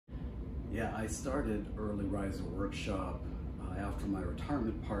Yeah, I started Early Riser Workshop after my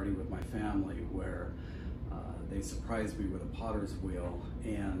retirement party with my family, where they surprised me with a potter's wheel,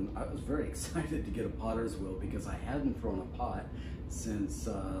 and I was very excited to get a potter's wheel because I hadn't thrown a pot since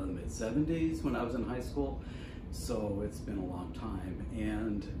the mid-70s when I was in high school, so it's been a long time.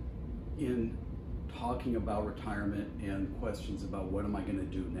 And in talking about retirement and questions about what am I going to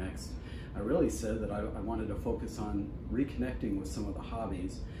do next, I really said that I wanted to focus on reconnecting with some of the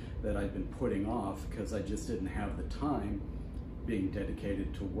hobbies that I'd been putting off because I just didn't have the time being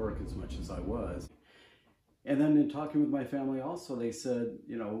dedicated to work as much as I was. And then in talking with my family also, they said,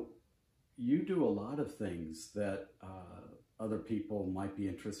 you know, you do a lot of things that other people might be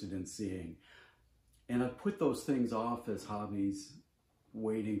interested in seeing. And I put those things off as hobbies,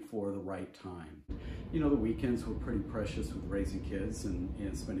 waiting for the right time. You know, the weekends were pretty precious with raising kids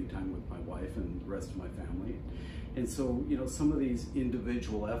and spending time with my wife and the rest of my family. And so, you know, some of these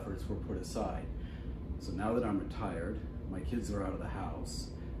individual efforts were put aside. So now that I'm retired, my kids are out of the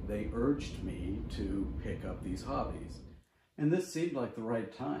house, they urged me to pick up these hobbies. And this seemed like the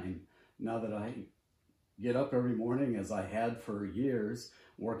right time, now that I get up every morning as I had for years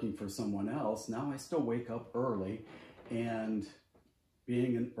working for someone else. Now I still wake up early, and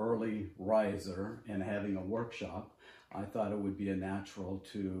being an early riser and having a workshop, I thought it would be a natural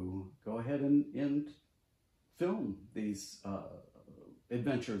to go ahead and film these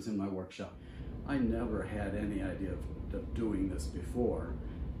adventures in my workshop. I never had any idea of doing this before,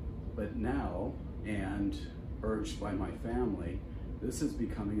 but now, and urged by my family, this is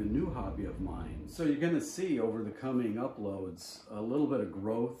becoming a new hobby of mine. So you're going to see over the coming uploads a little bit of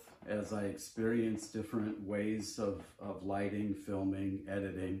growth as I experience different ways of lighting, filming,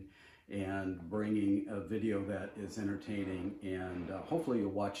 editing, and bringing a video that is entertaining, and hopefully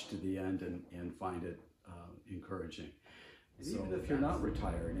you'll watch to the end and find it encouraging. So even if you're not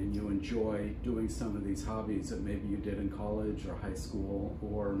retired and you enjoy doing some of these hobbies that maybe you did in college or high school,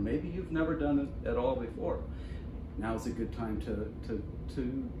 or maybe you've never done it at all before, now's a good time to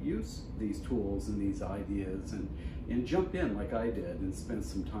use these tools and these ideas and jump in like I did and spend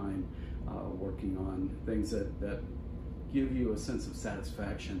some time working on things that give you a sense of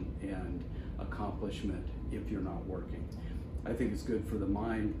satisfaction and accomplishment if you're not working. I think it's good for the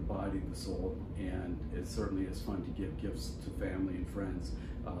mind, the body, the soul, and it certainly is fun to give gifts to family and friends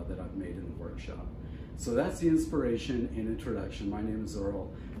that I've made in the workshop. So that's the inspiration and introduction. My name is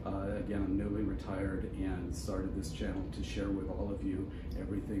Earl. Again, I'm newly retired and started this channel to share with all of you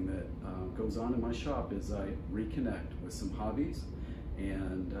everything that goes on in my shop as I reconnect with some hobbies,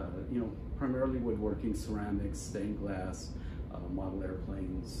 and you know, primarily woodworking, ceramics, stained glass, model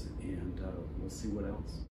airplanes, and we'll see what else.